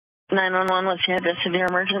911, what's the address of your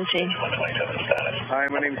emergency? Hi,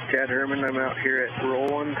 my name's Chad Herman. I'm out here at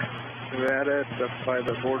Roland, Nevada. It's up by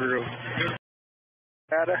the border of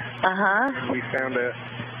Nevada. Uh-huh. We found a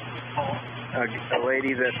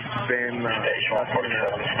lady that's been stuck in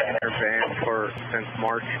her van since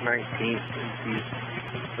March 19th. And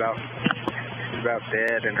she's about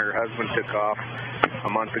dead, and her husband took off a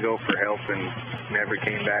month ago for help and never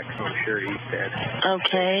came back, so I'm sure he's dead.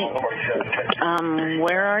 Okay.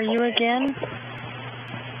 Where are you again?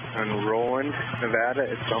 On Roland, Nevada.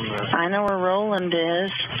 It's on the... I know where Roland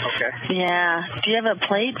is. Okay. Yeah. Do you have a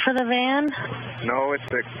plate for the van? No,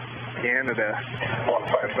 it's a Canada,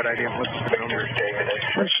 but I didn't look at the number.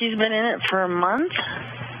 Well, she's been in it for a month?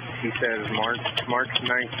 She says March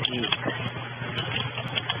 19th.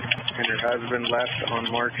 And her husband left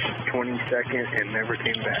on March 22nd and never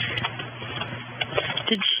came back.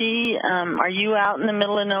 Did she, are you out in the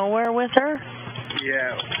middle of nowhere with her?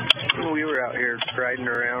 Yeah, we were out here riding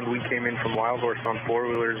around. We came in from Wild Horse on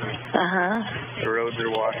four-wheelers, and the roads are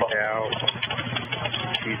washed out.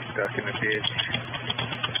 She's stuck in a ditch.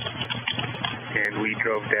 And we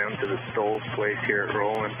drove down to the Stoll's place here at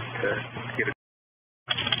Roland to get a...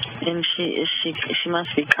 And she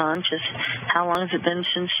must be conscious. How long has it been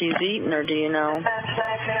since she's eaten, or do you know? I'm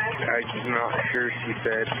not sure. She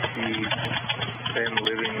said she's been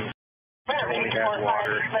living, only had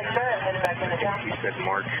water. She said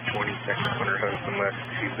March 22nd when her husband left.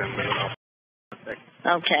 She's been living off.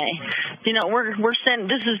 Okay. You know, we're sending,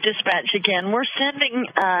 this is dispatch again. We're sending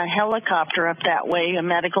a helicopter up that way, a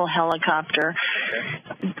medical helicopter.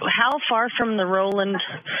 Okay. How far from the Roland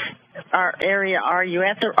area are you?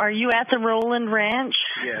 Are you at the Roland Ranch?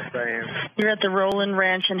 Yes, I am. You're at the Roland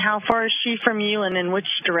Ranch, and how far is she from you, and in which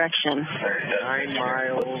direction? 9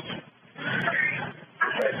 miles.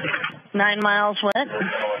 9 miles what?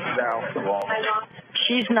 South of all.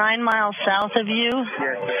 She's 9 miles south of you?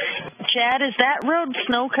 Yes. Chad, is that road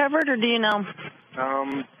snow-covered, or do you know?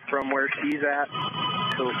 From where she's at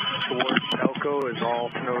towards Elko is all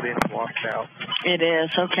snowed in and washed out. It is,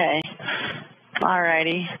 okay. All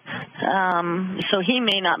righty. So he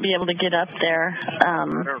may not be able to get up there. I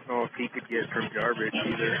don't know if he could get from garbage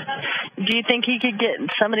either. Do you think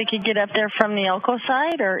somebody could get up there from the Elko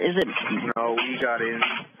side, or is it? No, we got in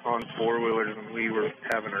on four-wheelers and we were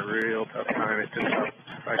having a real tough time. It took us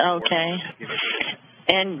okay.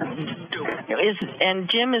 And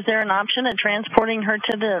Jim, is there an option of transporting her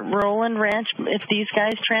to the Roland Ranch if these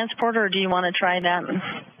guys transport her, or do you want to try that?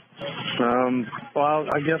 Well,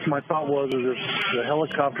 I guess my thought was is if the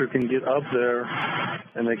helicopter can get up there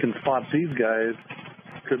and they can spot these guys,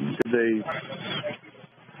 could they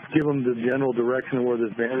give them the general direction of where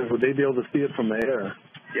this van is? Would they be able to see it from the air?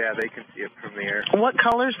 Yeah, they can see it from the air. What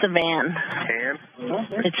color's the van? Tan.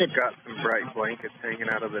 It's got some bright blankets hanging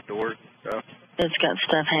out of the doors and stuff. It's got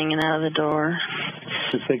stuff hanging out of the door.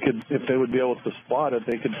 If they would be able to spot it,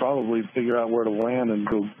 they could probably figure out where to land and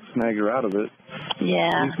go snag her out of it.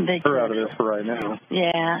 Yeah, they could. Her out of there for right now.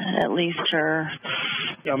 Yeah, at least her.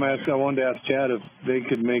 I wanted to ask Chad if they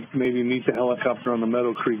could maybe meet the helicopter on the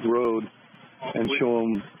Meadow Creek Road and show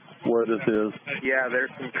them where this is. Yeah,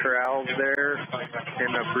 there's some corrals there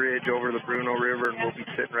and a bridge over the Bruno River, and we'll be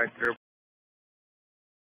sitting right there.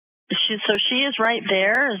 So she is right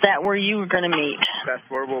there? Is that where you were going to meet? That's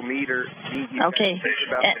where we'll meet her. Okay.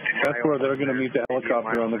 That's where they're going to meet the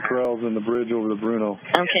helicopter on the corrals and the bridge over the Bruno.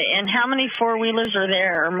 Okay, and how many four-wheelers are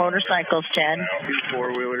there, or motorcycles, Chad? 2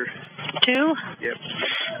 four-wheelers. 2? Yep.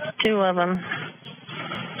 2 of them.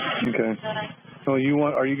 Okay. So are you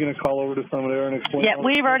going to call over to some there and explain? Yeah,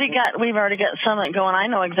 we've already got Summit going. I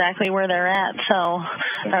know exactly where they're at,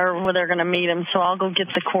 or where they're going to meet them. So I'll go get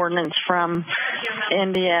the coordinates from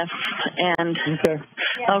NDF and.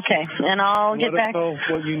 Okay, and I'll get back. Let us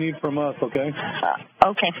know what you need from us. Okay.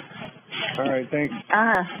 Okay. All right. Thanks.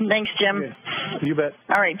 Thanks, Jim. Okay. You bet.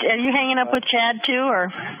 All right. Are you hanging up with Chad too,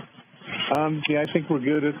 or? Yeah, I think we're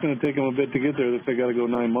good. It's going to take them a bit to get there if they got to go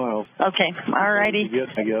 9 miles. Okay. All righty.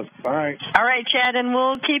 I guess. All right. All right, Chad, and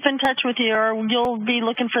we'll keep in touch with you, or you'll be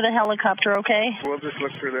looking for the helicopter, okay? We'll just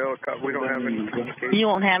look for the helicopter. We don't have any communication. You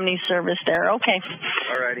won't have any service there. Okay.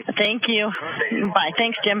 All righty. Thank you. Okay. Bye.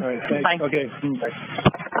 Thanks, Jim. All right, thanks. Bye. Okay.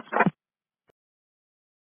 Bye.